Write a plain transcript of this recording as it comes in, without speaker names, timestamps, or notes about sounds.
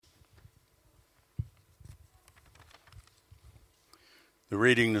The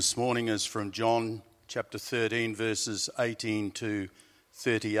reading this morning is from John chapter 13, verses 18 to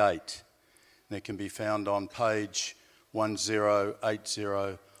 38. And it can be found on page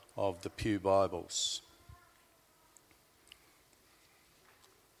 1080 of the Pew Bibles.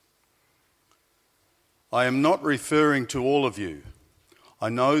 I am not referring to all of you. I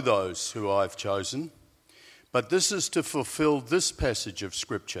know those who I've chosen. But this is to fulfill this passage of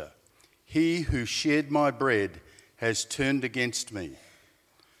Scripture. He who shared my bread has turned against me.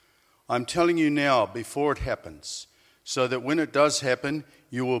 I'm telling you now before it happens, so that when it does happen,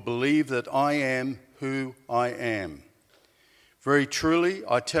 you will believe that I am who I am. Very truly,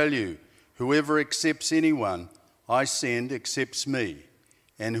 I tell you, whoever accepts anyone I send accepts me,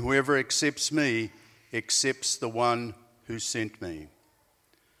 and whoever accepts me accepts the one who sent me.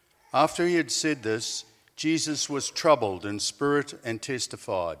 After he had said this, Jesus was troubled in spirit and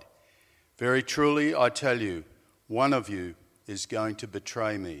testified, very truly, I tell you, one of you is going to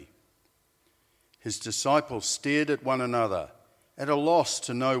betray me. His disciples stared at one another, at a loss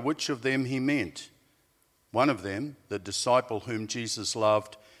to know which of them he meant. One of them, the disciple whom Jesus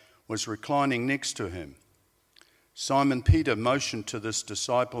loved, was reclining next to him. Simon Peter motioned to this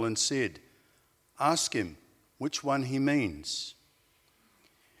disciple and said, "Ask him which one he means."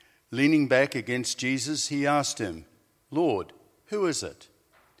 Leaning back against Jesus, he asked him, "Lord, who is it?"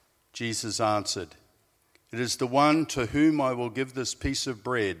 Jesus answered, "It is the one to whom I will give this piece of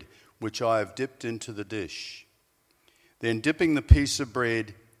bread which I have dipped into the dish." Then dipping the piece of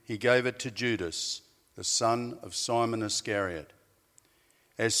bread, he gave it to Judas, the son of Simon Iscariot.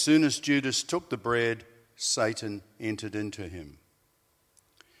 As soon as Judas took the bread, Satan entered into him.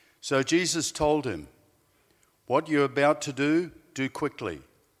 So Jesus told him, "What you're about to do, do quickly."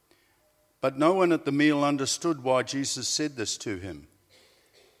 But no one at the meal understood why Jesus said this to him.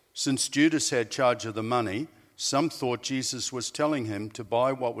 Since Judas had charge of the money, some thought Jesus was telling him to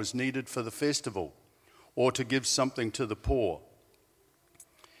buy what was needed for the festival or to give something to the poor.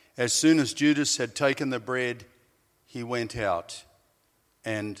 As soon as Judas had taken the bread, he went out,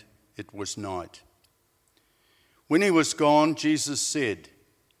 and it was night. When he was gone, Jesus said,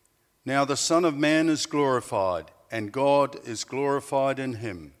 "Now the Son of Man is glorified, and God is glorified in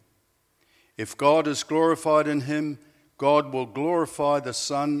him. If God is glorified in him, God will glorify the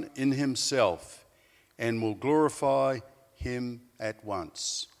Son in himself, and will glorify him at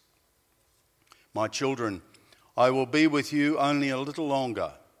once. My children, I will be with you only a little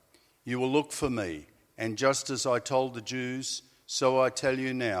longer. You will look for me, and just as I told the Jews, so I tell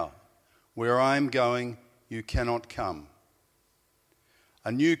you now, where I am going, you cannot come.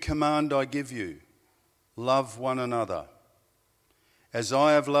 A new command I give you, love one another. As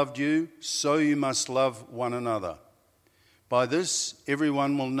I have loved you, so you must love one another. By this,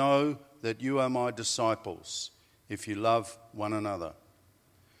 everyone will know that you are my disciples, if you love one another."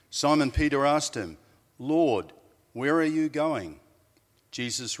 Simon Peter asked him, "Lord, where are you going?"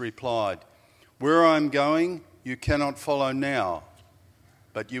 Jesus replied, "Where I am going, you cannot follow now,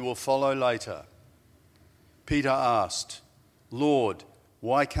 but you will follow later." Peter asked, "Lord,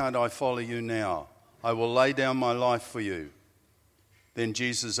 why can't I follow you now? I will lay down my life for you." Then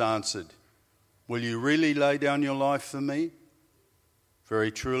Jesus answered, "Will you really lay down your life for me? Very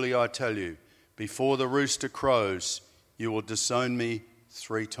truly I tell you, before the rooster crows, you will disown me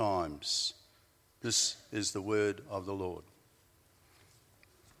 3 times. This is the word of the Lord.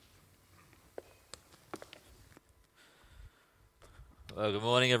 Well, good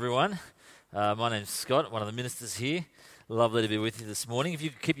morning, everyone. My name's Scott, one of the ministers here. Lovely to be with you this morning. If you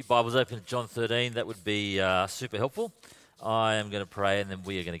could keep your Bibles open to John 13, that would be super helpful. I am going to pray, and then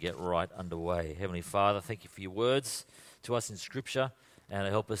we are going to get right underway. Heavenly Father, thank you for your words to us in Scripture, and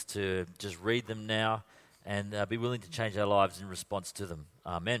help us to just read them now and be willing to change our lives in response to them.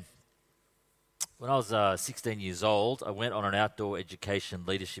 Amen. When I was 16 years old, I went on an outdoor education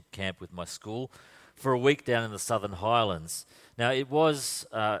leadership camp with my school for a week down in the Southern Highlands. Now, it was,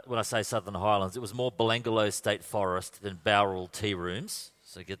 when I say Southern Highlands, it was more Belangolo State Forest than Bowral tea rooms,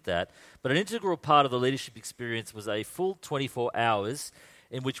 so get that. But an integral part of the leadership experience was a full 24 hours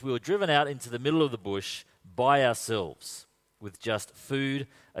in which we were driven out into the middle of the bush by ourselves, with just food,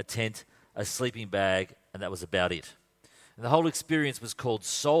 a tent, a sleeping bag, and that was about it. And the whole experience was called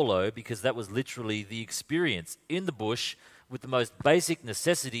solo because that was literally the experience in the bush with the most basic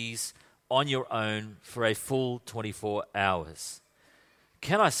necessities on your own for a full 24 hours.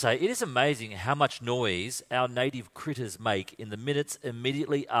 Can I say, it is amazing how much noise our native critters make in the minutes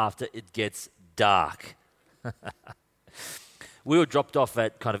immediately after it gets dark. We were dropped off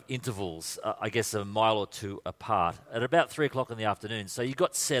at kind of intervals, I guess a mile or two apart, at about 3 o'clock in the afternoon. So you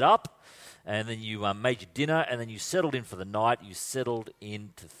got set up, and then you made your dinner, and then you settled in for the night. You settled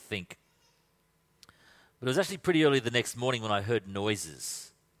in to think. But it was actually pretty early the next morning when I heard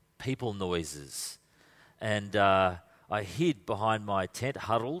noises, people noises. And I hid behind my tent,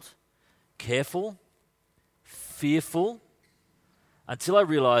 huddled, careful, fearful, until I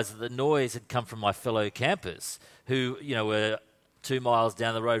realized that the noise had come from my fellow campers who, were 2 miles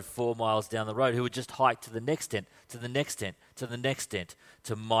down the road, 4 miles down the road, who would just hike to the next tent, to the next tent, to the next tent,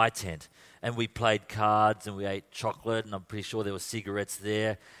 to my tent. And we played cards and we ate chocolate, and I'm pretty sure there were cigarettes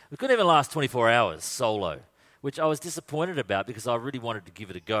there. We couldn't even last 24 hours solo, which I was disappointed about because I really wanted to give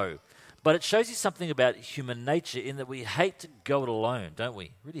it a go. But it shows you something about human nature in that we hate to go it alone, don't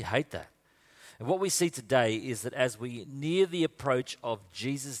we? Really hate that. And what we see today is that as we near the approach of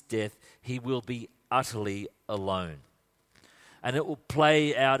Jesus' death, he will be utterly alone. And it will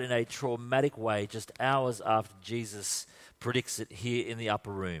play out in a traumatic way just hours after Jesus predicts it here in the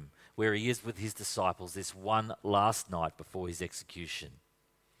upper room, where he is with his disciples this one last night before his execution.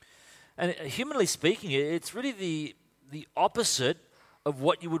 And humanly speaking, it's really the opposite of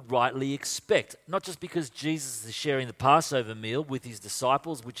what you would rightly expect. Not just because Jesus is sharing the Passover meal with his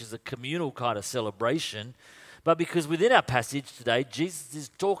disciples, which is a communal kind of celebration, but because within our passage today, Jesus is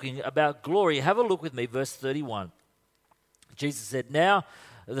talking about glory. Have a look with me, verse 31. Jesus said, "Now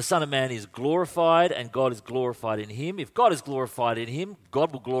the Son of Man is glorified, and God is glorified in him. If God is glorified in him,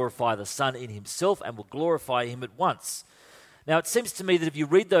 God will glorify the Son in himself and will glorify him at once." Now, it seems to me that if you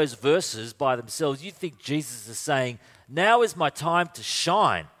read those verses by themselves, you think Jesus is saying, now is my time to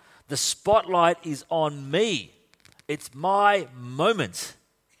shine. The spotlight is on me. It's my moment.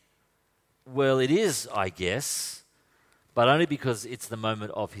 Well, it is, I guess, but only because it's the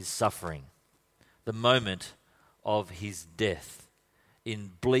moment of his suffering, the moment of his death,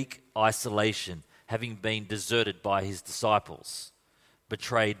 in bleak isolation, having been deserted by his disciples,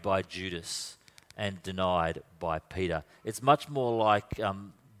 betrayed by Judas, and denied by Peter. It's much more like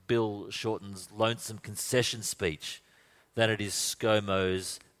Bill Shorten's lonesome concession speech than it is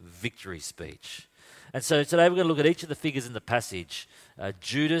ScoMo's victory speech. And so today we're going to look at each of the figures in the passage,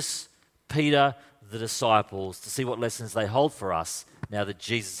 Judas, Peter, the disciples, to see what lessons they hold for us now that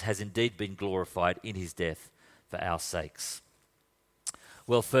Jesus has indeed been glorified in his death for our sakes.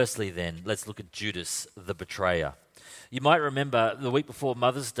 Well, firstly then, let's look at Judas, the betrayer. You might remember the week before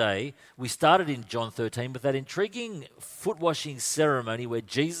Mother's Day, we started in John 13 with that intriguing foot-washing ceremony where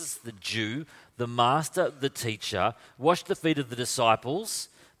Jesus, the Jew, the master, the teacher, washed the feet of the disciples,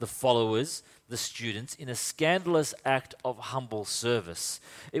 the followers, the students, in a scandalous act of humble service.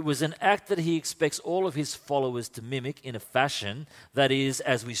 It was an act that he expects all of his followers to mimic in a fashion that is,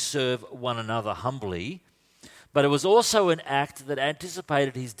 as we serve one another humbly. But it was also an act that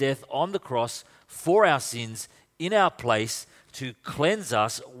anticipated his death on the cross for our sins in our place to cleanse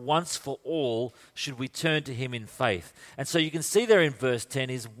us once for all should we turn to him in faith. And so you can see there in verse 10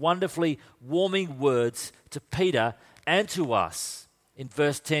 his wonderfully warming words to Peter and to us. In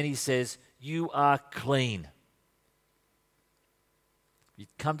verse 10 he says, "You are clean." You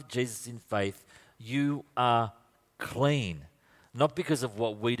come to Jesus in faith, you are clean. Not because of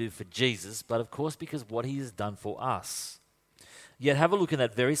what we do for Jesus, but of course because of what he has done for us. Yet have a look in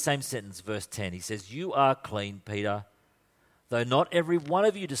that very same sentence, verse 10. He says, "You are clean, Peter, though not every one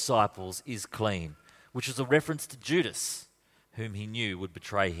of you disciples is clean," which is a reference to Judas, whom he knew would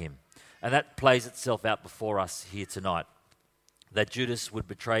betray him. And that plays itself out before us here tonight. That Judas would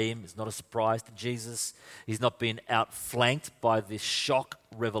betray him is not a surprise to Jesus. He's not been outflanked by this shock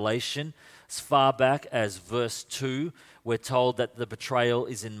revelation. As far back as verse 2, we're told that the betrayal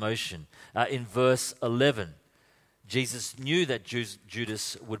is in motion. In verse 11, Jesus knew that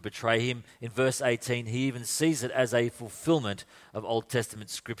Judas would betray him. In verse 18, he even sees it as a fulfillment of Old Testament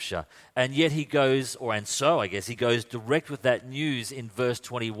scripture. And yet he goes direct with that news in verse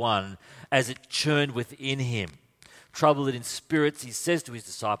 21 as it churned within him. Troubled in spirits, he says to his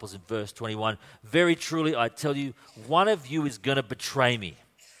disciples in verse 21, "Very truly, I tell you, one of you is going to betray me."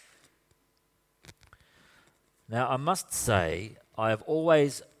 Now, I must say, I have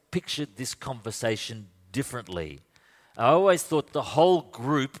always pictured this conversation differently. I always thought the whole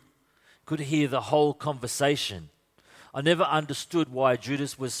group could hear the whole conversation. I never understood why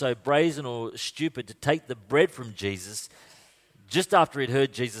Judas was so brazen or stupid to take the bread from Jesus just after he'd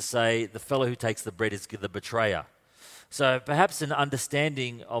heard Jesus say, "The fellow who takes the bread is the betrayer." So perhaps an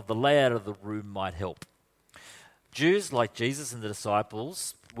understanding of the layout of the room might help. Jews, like Jesus and the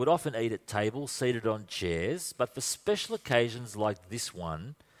disciples, would often eat at tables, seated on chairs, but for special occasions like this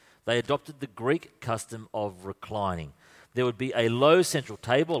one, they adopted the Greek custom of reclining. There would be a low central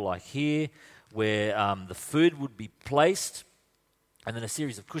table like here, where the food would be placed And then a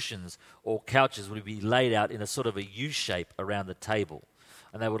series of cushions or couches would be laid out in a sort of a U shape around the table.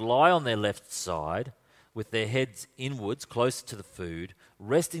 And they would lie on their left side with their heads inwards, closer to the food,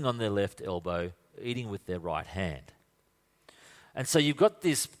 resting on their left elbow, eating with their right hand. And so you've got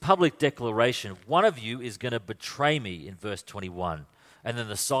this public declaration. One of you is going to betray me in verse 21. And then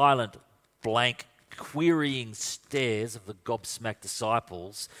the silent, blank, querying stares of the gobsmacked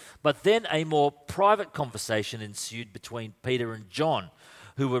disciples. But then a more private conversation ensued between Peter and John,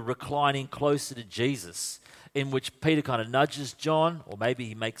 who were reclining closer to Jesus, in which Peter kind of nudges John, or maybe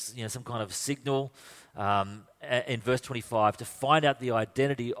he makes some kind of signal in verse 25 to find out the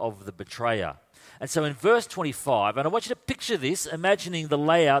identity of the betrayer. And so in verse 25, and I want you to picture this, imagining the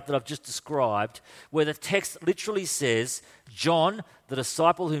layout that I've just described, where the text literally says, John, the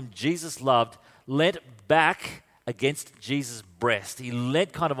disciple whom Jesus loved, leant back against Jesus' breast. He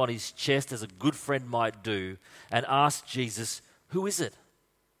leant kind of on his chest, as a good friend might do, and asked Jesus, "Who is it?"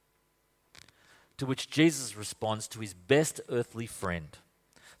 To which Jesus responds to his best earthly friend,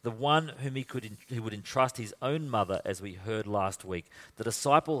 the one whom he would entrust his own mother, as we heard last week, the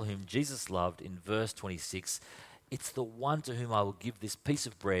disciple whom Jesus loved in verse 26. It's the one to whom I will give this piece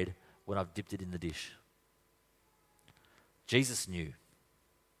of bread when I've dipped it in the dish. Jesus knew.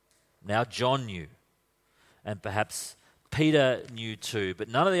 Now John knew. And perhaps Peter knew too, but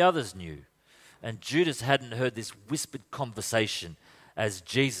none of the others knew. And Judas hadn't heard this whispered conversation as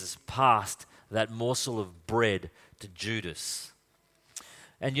Jesus passed that morsel of bread to Judas.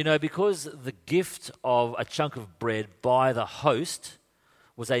 And because the gift of a chunk of bread by the host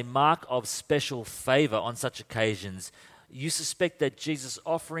was a mark of special favor on such occasions, you suspect that Jesus'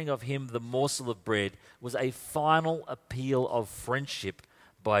 offering of him the morsel of bread was a final appeal of friendship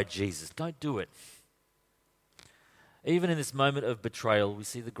by Jesus. Don't do it. Even in this moment of betrayal, we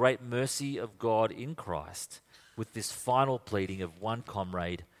see the great mercy of God in Christ with this final pleading of one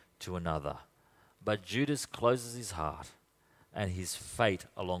comrade to another. But Judas closes his heart, and his fate,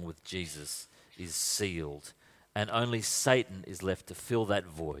 along with Jesus, is sealed. And only Satan is left to fill that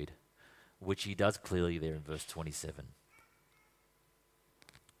void, which he does clearly there in verse 27.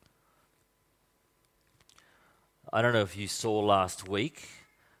 I don't know if you saw last week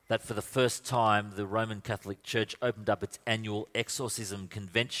that for the first time the Roman Catholic Church opened up its annual exorcism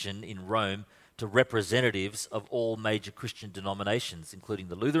convention in Rome to representatives of all major Christian denominations, including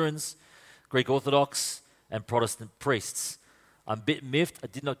the Lutherans, Greek Orthodox, and Protestant priests. I'm a bit miffed. I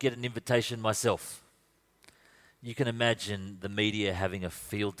did not get an invitation myself. You can imagine the media having a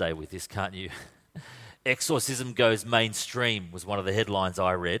field day with this, can't you? Exorcism goes mainstream was one of the headlines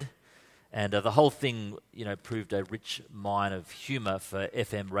I read. And the whole thing, proved a rich mine of humour for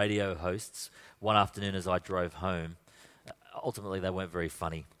FM radio hosts one afternoon as I drove home. Ultimately, they weren't very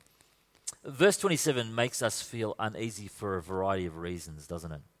funny. Verse 27 makes us feel uneasy for a variety of reasons,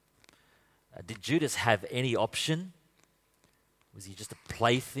 doesn't it? Did Judas have any option? Was he just a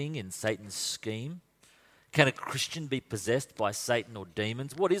plaything in Satan's scheme? Can a Christian be possessed by Satan or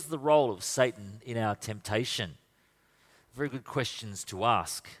demons? What is the role of Satan in our temptation? Very good questions to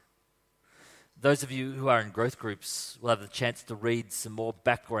ask. Those of you who are in growth groups will have the chance to read some more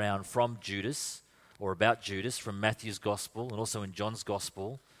background from Judas, or about Judas, from Matthew's Gospel and also in John's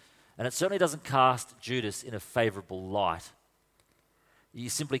Gospel. And it certainly doesn't cast Judas in a favourable light. You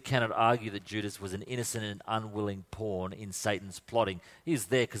simply cannot argue that Judas was an innocent and unwilling pawn in Satan's plotting. He was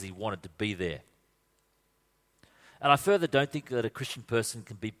there because he wanted to be there. And I further don't think that a Christian person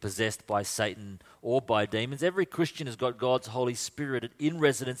can be possessed by Satan or by demons. Every Christian has got God's Holy Spirit in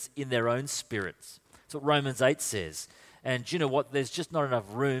residence in their own spirits. That's what Romans 8 says. And you know what? There's just not enough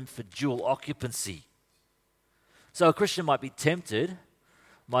room for dual occupancy. So a Christian might be tempted,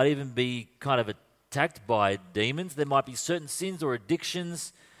 might even be kind of attacked by demons. There might be certain sins or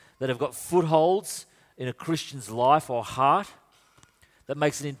addictions that have got footholds in a Christian's life or heart that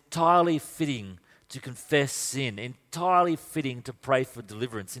makes it entirely fitting to confess sin, entirely fitting to pray for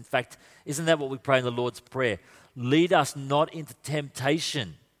deliverance. In fact, isn't that what we pray in the Lord's Prayer? Lead us not into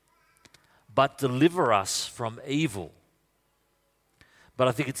temptation, but deliver us from evil. But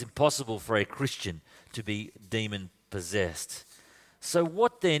I think it's impossible for a Christian to be demon-possessed. So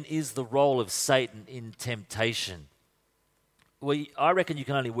what then is the role of Satan in temptation? Well, I reckon you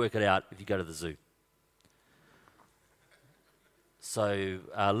can only work it out if you go to the zoo. So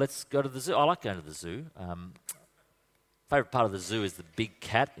let's go to the zoo. I like going to the zoo. Favourite part of the zoo is the big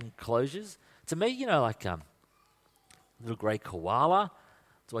cat enclosures. To me, like little grey koala.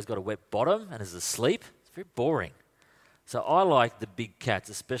 It's always got a wet bottom and is asleep. It's very boring. So I like the big cats,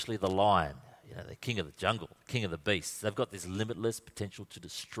 especially the lion. The king of the jungle, king of the beasts. They've got this limitless potential to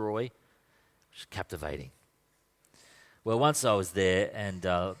destroy, which is captivating. Well, once I was there, and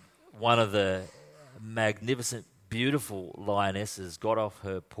one of the magnificent, beautiful lionesses got off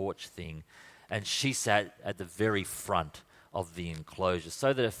her porch thing, and she sat at the very front of the enclosure,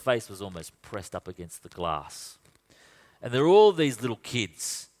 so that her face was almost pressed up against the glass. And there were all these little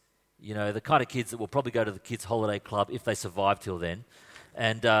kids, you know, the kind of kids that will probably go to the kids' holiday club if they survive till then.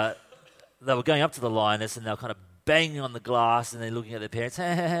 And they were going up to the lioness, and they were kind of banging on the glass, and they're looking at their parents,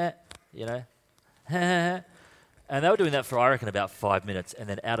 you know, and they were doing that for, I reckon, about 5 minutes, and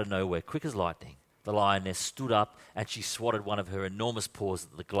then out of nowhere, quick as lightning, the lioness stood up and she swatted one of her enormous paws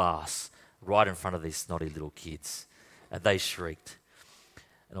at the glass right in front of these snotty little kids, and they shrieked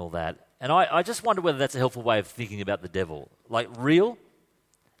and all that. And I just wonder whether that's a helpful way of thinking about the devil, like real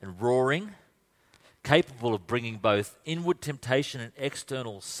and roaring, capable of bringing both inward temptation and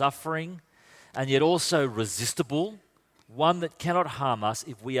external suffering, and yet also resistible, one that cannot harm us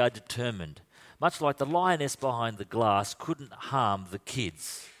if we are determined. Much like the lioness behind the glass couldn't harm the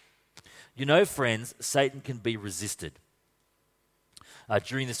kids. You know, friends, Satan can be resisted.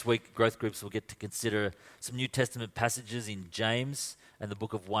 During this week, growth groups will get to consider some New Testament passages in James and the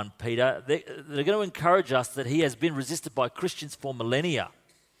book of 1 Peter. They're going to encourage us that he has been resisted by Christians for millennia.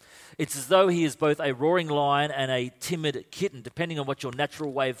 It's as though he is both a roaring lion and a timid kitten, depending on what your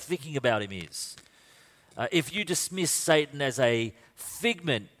natural way of thinking about him is. If you dismiss Satan as a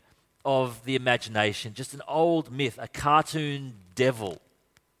figment of the imagination, just an old myth, a cartoon devil,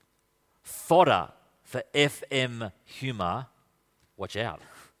 fodder for FM humour, watch out.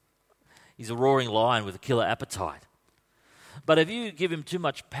 He's a roaring lion with a killer appetite. But if you give him too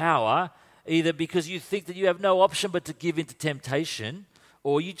much power, either because you think that you have no option but to give in to temptation,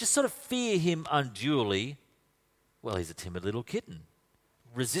 or you just sort of fear him unduly, well, he's a timid little kitten,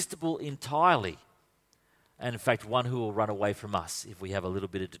 resistible entirely. And in fact, one who will run away from us if we have a little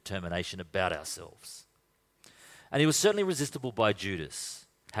bit of determination about ourselves. And he was certainly resistible by Judas,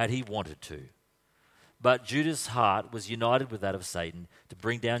 had he wanted to. But Judas' heart was united with that of Satan to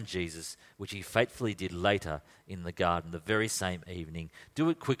bring down Jesus, which he faithfully did later in the garden, the very same evening.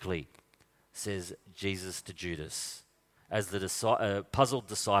 Do it quickly, says Jesus to Judas, as the puzzled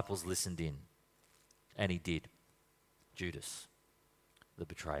disciples listened in. And he did. Judas, the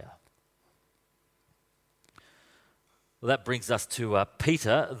betrayer. Well, that brings us to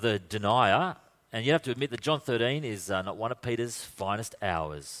Peter, the denier. And you have to admit that John 13 is not one of Peter's finest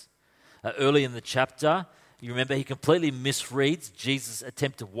hours. Early in the chapter, you remember he completely misreads Jesus'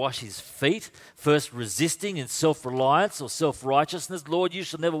 attempt to wash his feet, first resisting in self-reliance or self-righteousness. Lord, you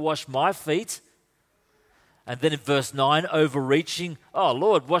shall never wash my feet. And then in verse 9, overreaching, oh,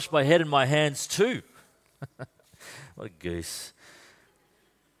 Lord, wash my head and my hands too. What a goose.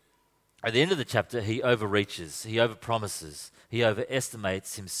 At the end of the chapter, he overreaches, he overpromises, he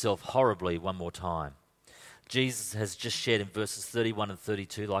overestimates himself horribly one more time. Jesus has just shared in verses 31 and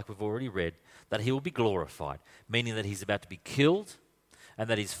 32, like we've already read, that he will be glorified, meaning that he's about to be killed and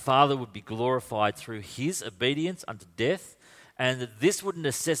that his Father would be glorified through his obedience unto death, and that this would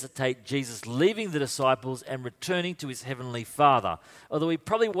necessitate Jesus leaving the disciples and returning to his heavenly Father, although he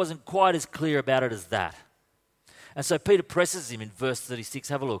probably wasn't quite as clear about it as that. And so Peter presses him in verse 36,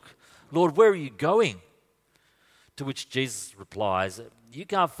 have a look. Lord, where are you going? To which Jesus replies, you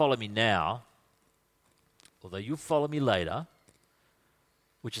can't follow me now, although you'll follow me later,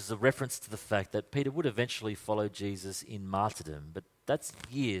 which is a reference to the fact that Peter would eventually follow Jesus in martyrdom, but that's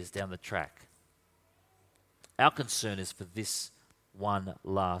years down the track. Our concern is for this one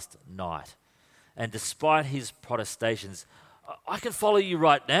last night. And despite his protestations, I can follow you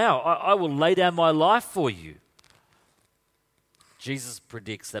right now. I will lay down my life for you. Jesus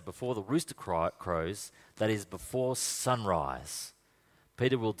predicts that before the rooster crows, that is, before sunrise,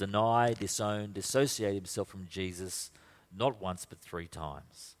 Peter will deny, disown, dissociate himself from Jesus not once but 3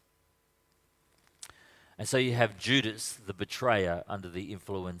 times. And so you have Judas, the betrayer, under the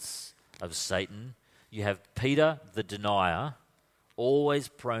influence of Satan. You have Peter, the denier, always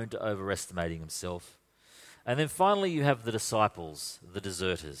prone to overestimating himself. And then finally you have the disciples, the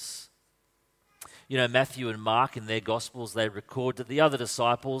deserters. You know, Matthew and Mark in their Gospels, they record that the other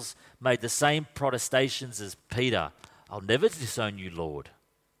disciples made the same protestations as Peter. I'll never disown you, Lord.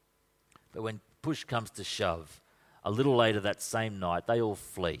 But when push comes to shove, a little later that same night, they all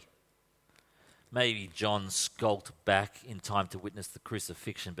flee. Maybe John skulked back in time to witness the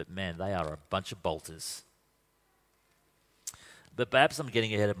crucifixion, but man, they are a bunch of bolters. But perhaps I'm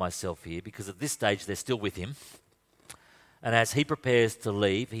getting ahead of myself here, because at this stage they're still with him. And as he prepares to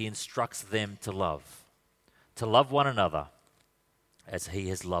leave, he instructs them to love one another as he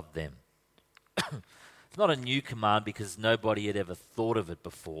has loved them. It's not a new command because nobody had ever thought of it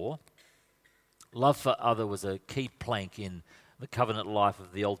before. Love for other was a key plank in the covenant life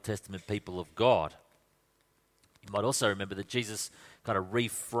of the Old Testament people of God. You might also remember that Jesus kind of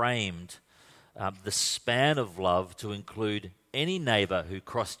reframed the span of love to include any neighbour who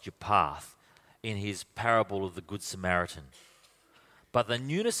crossed your path in his parable of the Good Samaritan. But the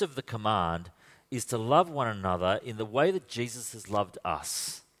newness of the command is to love one another in the way that Jesus has loved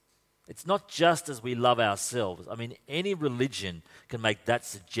us. It's not just as we love ourselves. I mean, any religion can make that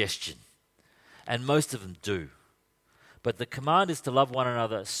suggestion, and most of them do. But the command is to love one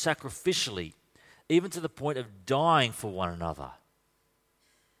another sacrificially, even to the point of dying for one another.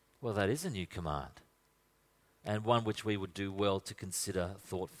 Well, that is a new command, and one which we would do well to consider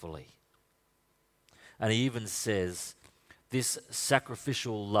thoughtfully. And he even says this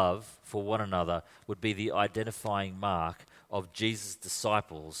sacrificial love for one another would be the identifying mark of Jesus'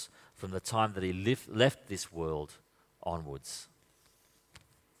 disciples from the time that he left this world onwards.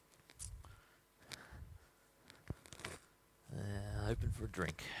 Hoping for a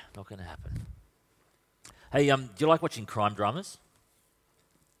drink. Not going to happen. Hey, do you like watching crime dramas?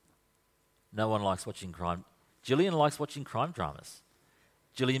 No one likes watching crime. Gillian likes watching crime dramas.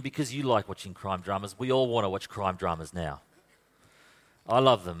 Gillian, because you like watching crime dramas, we all want to watch crime dramas now. I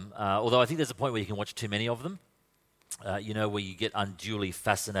love them, although I think there's a point where you can watch too many of them. Where you get unduly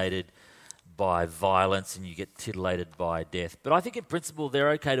fascinated by violence and you get titillated by death. But I think in principle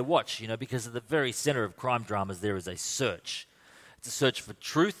they're okay to watch, because at the very center of crime dramas there is a search. It's a search for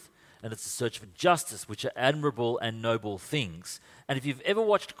truth and it's a search for justice, which are admirable and noble things. And if you've ever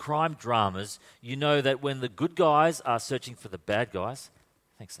watched crime dramas, you know that when the good guys are searching for the bad guys...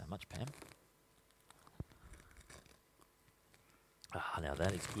 Thanks so much, Pam. Now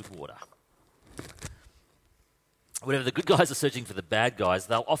that is good water. Whenever the good guys are searching for the bad guys,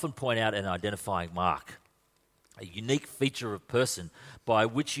 they'll often point out an identifying mark, a unique feature of person by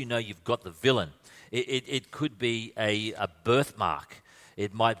which you know you've got the villain. It could be a birthmark.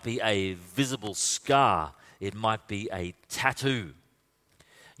 It might be a visible scar. It might be a tattoo.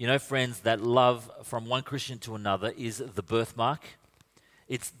 Friends, that love from one Christian to another is the birthmark.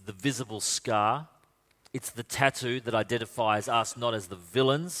 It's the visible scar. It's the tattoo that identifies us not as the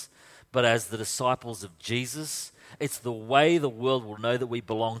villains, but as the disciples of Jesus. It's the way the world will know that we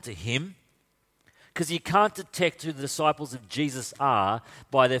belong to him. Because you can't detect who the disciples of Jesus are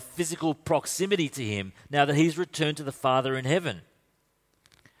by their physical proximity to him now that he's returned to the Father in heaven.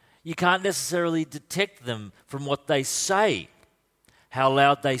 You can't necessarily detect them from what they say, how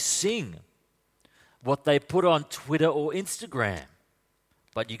loud they sing, what they put on Twitter or Instagram.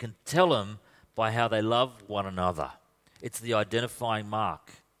 But you can tell them by how they love one another. It's the identifying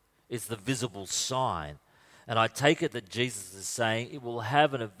mark. It's the visible sign. And I take it that Jesus is saying it will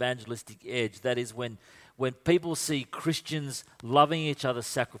have an evangelistic edge. That is, when people see Christians loving each other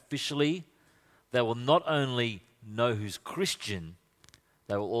sacrificially, they will not only know who's Christian,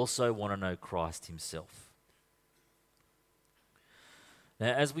 they will also want to know Christ himself.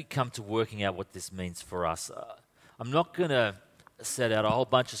 Now, as we come to working out what this means for us, I'm not going to set out a whole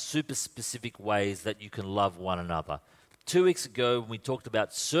bunch of super specific ways that you can love one another. 2 weeks ago, when we talked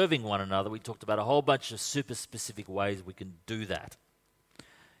about serving one another, we talked about a whole bunch of super specific ways we can do that.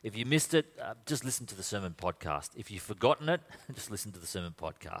 If you missed it, just listen to the sermon podcast. If you've forgotten it, just listen to the sermon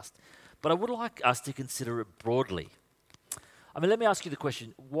podcast. But I would like us to consider it broadly. Let me ask you the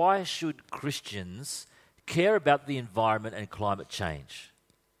question, why should Christians care about the environment and climate change?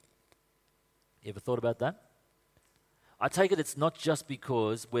 You ever thought about that? I take it it's not just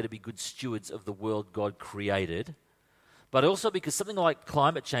because we're to be good stewards of the world God created, but also because something like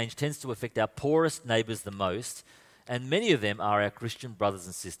climate change tends to affect our poorest neighbours the most, and many of them are our Christian brothers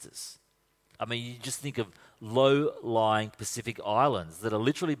and sisters. You just think of low-lying Pacific islands that are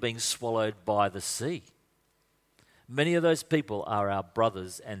literally being swallowed by the sea. Many of those people are our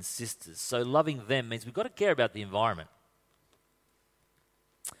brothers and sisters, so loving them means we've got to care about the environment.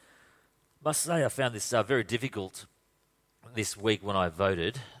 I must say I found this very difficult this week when I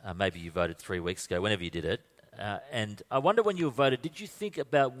voted. Maybe you voted 3 weeks ago, whenever you did it. And I wonder when you voted, did you think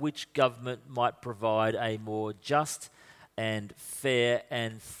about which government might provide a more just and fair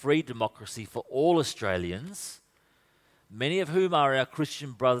and free democracy for all Australians, many of whom are our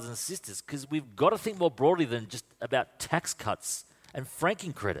Christian brothers and sisters? Because we've got to think more broadly than just about tax cuts and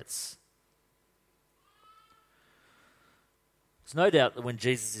franking credits. There's no doubt that when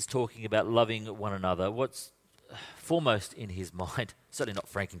Jesus is talking about loving one another, what's foremost in his mind, certainly not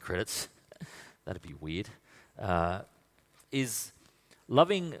franking credits, that'd be weird, is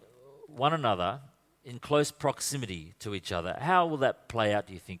loving one another in close proximity to each other. How will that play out,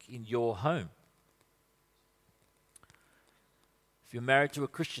 do you think, in your home? If you're married to a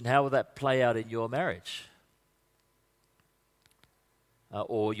Christian, how will that play out in your marriage?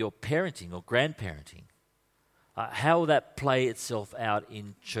 Or your parenting or grandparenting? How will that play itself out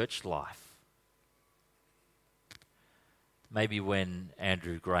in church life? Maybe when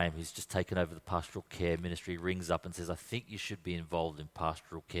Andrew Graham, who's just taken over the pastoral care ministry, rings up and says, I think you should be involved in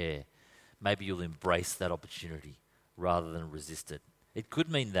pastoral care. Maybe you'll embrace that opportunity rather than resist it. It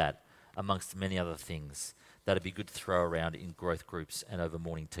could mean that, amongst many other things, that'd be good to throw around in growth groups and over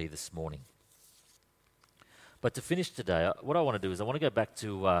morning tea this morning. But to finish today, what I want to do is I want to go back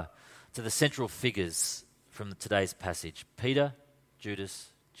to the central figures from today's passage: Peter, Judas,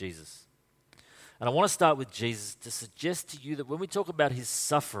 Jesus. And I want to start with Jesus to suggest to you that when we talk about his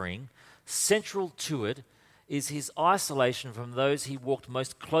suffering, central to it is his isolation from those he walked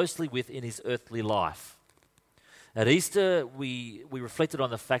most closely with in his earthly life. At Easter, we reflected on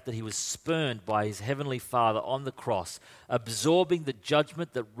the fact that he was spurned by his heavenly Father on the cross, absorbing the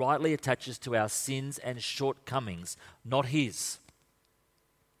judgment that rightly attaches to our sins and shortcomings, not his.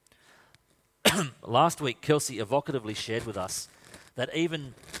 Last week, Kelsey evocatively shared with us that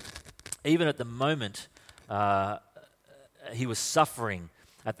even at the moment he was suffering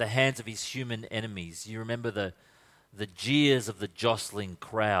at the hands of his human enemies. You remember the jeers of the jostling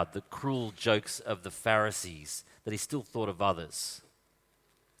crowd, the cruel jokes of the Pharisees, that he still thought of others.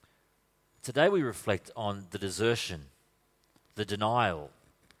 Today we reflect on the desertion, the denial,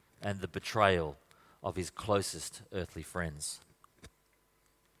 and the betrayal of his closest earthly friends.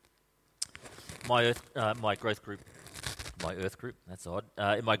 My growth group, that's odd.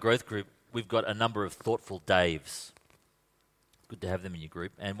 In my growth group, we've got a number of thoughtful Daves. Good to have them in your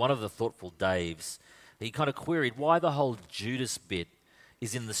group. And one of the thoughtful Daves, he kind of queried why the whole Judas bit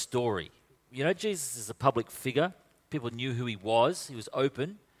is in the story. You know, Jesus is a public figure. People knew who he was. He was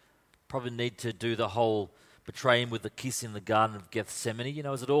open. Probably need to do the whole betray him with the kiss in the Garden of Gethsemane. You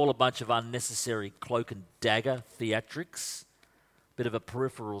know, is it all a bunch of unnecessary cloak and dagger theatrics? Bit of a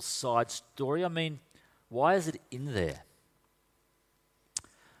peripheral side story. I mean, why is it in there?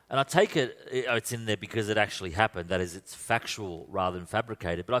 And I take it it's in there because it actually happened. That is, it's factual rather than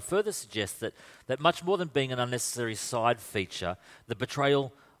fabricated. But I further suggest that much more than being an unnecessary side feature, the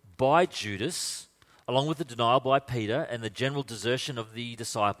betrayal by Judas, along with the denial by Peter and the general desertion of the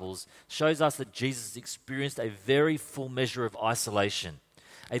disciples, shows us that Jesus experienced a very full measure of isolation,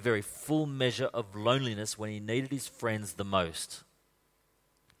 a very full measure of loneliness when he needed his friends the most.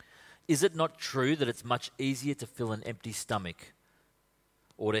 Is it not true that it's much easier to fill an empty stomach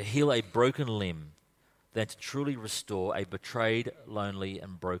or to heal a broken limb than to truly restore a betrayed, lonely,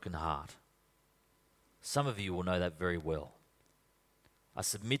 and broken heart? Some of you will know that very well. I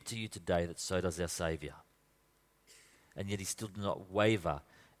submit to you today that so does our Saviour. And yet he still does not waver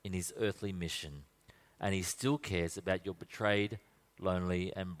in his earthly mission, and he still cares about your betrayed,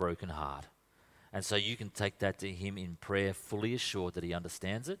 lonely, and broken heart. And so you can take that to him in prayer, fully assured that he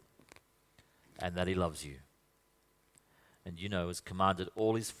understands it and that he loves you. And you know, has commanded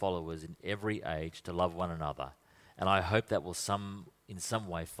all his followers in every age to love one another. And I hope that will in some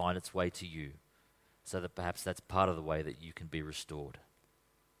way find its way to you, so that perhaps that's part of the way that you can be restored.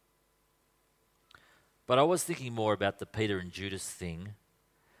 But I was thinking more about the Peter and Judas thing,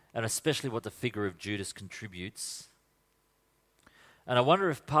 and especially what the figure of Judas contributes. And I wonder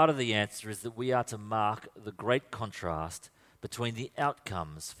if part of the answer is that we are to mark the great contrast between the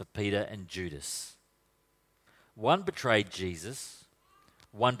outcomes for Peter and Judas. One betrayed Jesus,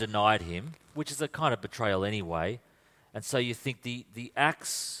 one denied him, which is a kind of betrayal anyway. And so you think the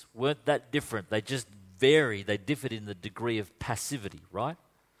acts weren't that different. They just varied. They differed in the degree of passivity, right?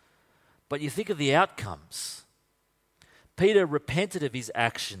 But you think of the outcomes. Peter repented of his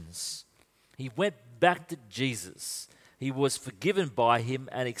actions. He went back to Jesus. He was forgiven by him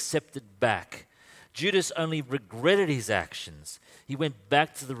and accepted back. Judas only regretted his actions. He went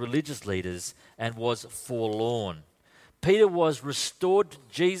back to the religious leaders and was forlorn. Peter was restored to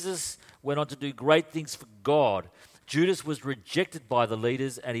Jesus, went on to do great things for God. Judas was rejected by the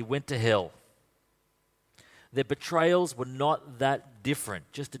leaders and he went to hell. Their betrayals were not that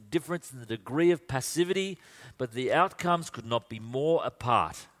different, just a difference in the degree of passivity, but the outcomes could not be more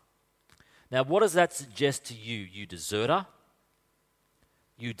apart. Now, what does that suggest to you, you deserter,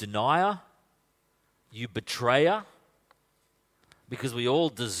 you denier, you betrayer? Because we all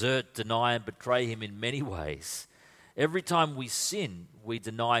desert, deny, and betray him in many ways. Every time we sin, we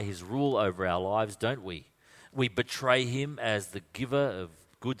deny his rule over our lives, don't we? We betray him as the giver of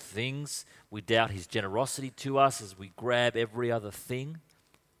good things. We doubt his generosity to us as we grab every other thing.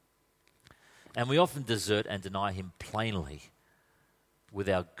 And we often desert and deny him plainly with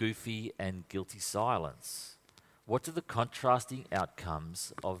our goofy and guilty silence. What do the contrasting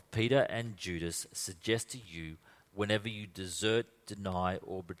outcomes of Peter and Judas suggest to you whenever you desert, deny,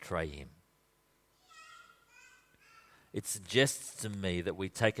 or betray him? It suggests to me that we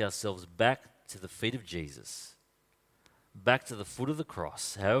take ourselves back to the feet of Jesus, back to the foot of the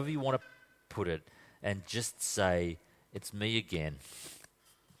cross, however you want to put it, and just say, it's me again.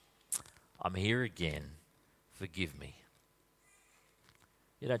 I'm here again. Forgive me.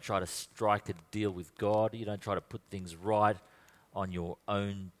 You don't try to strike a deal with God. You don't try to put things right on your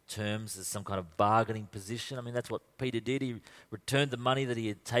own terms as some kind of bargaining position. I mean, that's what Peter did. He returned the money that he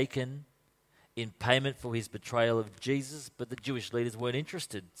had taken in payment for his betrayal of Jesus, but the Jewish leaders weren't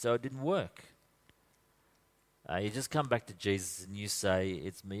interested, so it didn't work. You just come back to Jesus and you say,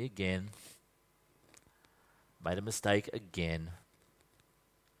 it's me again. Made a mistake again.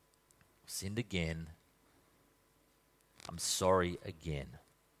 Sinned again. I'm sorry again.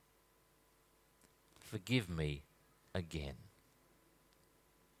 Forgive me again.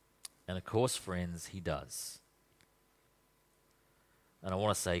 And of course, friends, he does. And I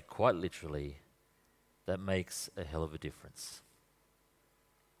want to say quite literally, that makes a hell of a difference.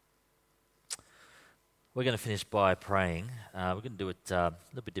 We're going to finish by praying. We're going to do it a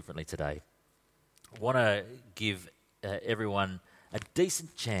little bit differently today. I want to give everyone a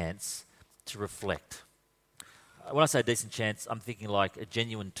decent chance to reflect. When I say a decent chance, I'm thinking like a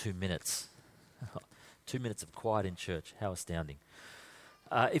genuine 2 minutes. 2 minutes of quiet in church. How astounding.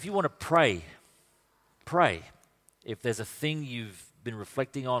 If you want to pray. If there's a thing you've been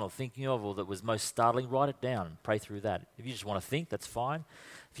reflecting on or thinking of or that was most startling, write it down and pray through that. If you just want to think, that's fine.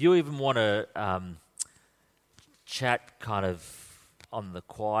 If you even want to chat kind of on the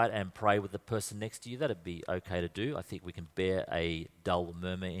quiet and pray with the person next to you, that'd be okay to do. I think we can bear a dull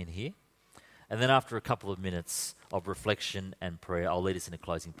murmur in here. And then after a couple of minutes of reflection and prayer, I'll lead us in a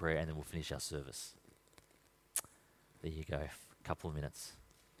closing prayer and then we'll finish our service. There you go. A couple of minutes.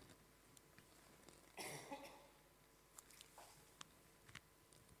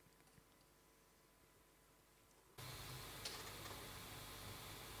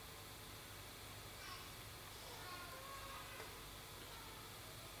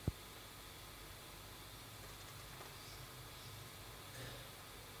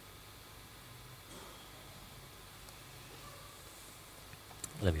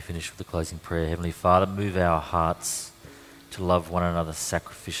 Let me finish with the closing prayer. Heavenly Father, move our hearts to love one another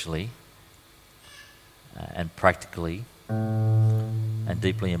sacrificially and practically and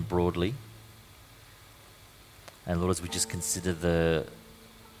deeply and broadly. And Lord, as we just consider the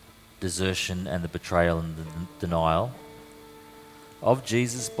desertion and the betrayal and the denial of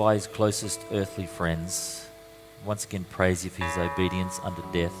Jesus by his closest earthly friends, once again praise you for his obedience unto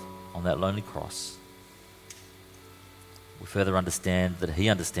death on that lonely cross. We further understand that he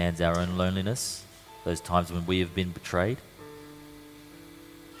understands our own loneliness, those times when we have been betrayed.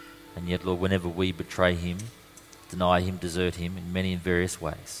 And yet, Lord, whenever we betray him, deny him, desert him in many and various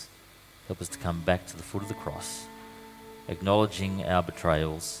ways, help us to come back to the foot of the cross, acknowledging our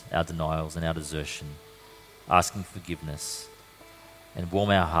betrayals, our denials and our desertion, asking forgiveness, and warm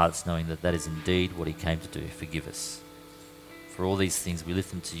our hearts knowing that that is indeed what he came to do. Forgive us. For all these things, we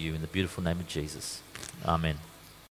lift them to you in the beautiful name of Jesus. Amen.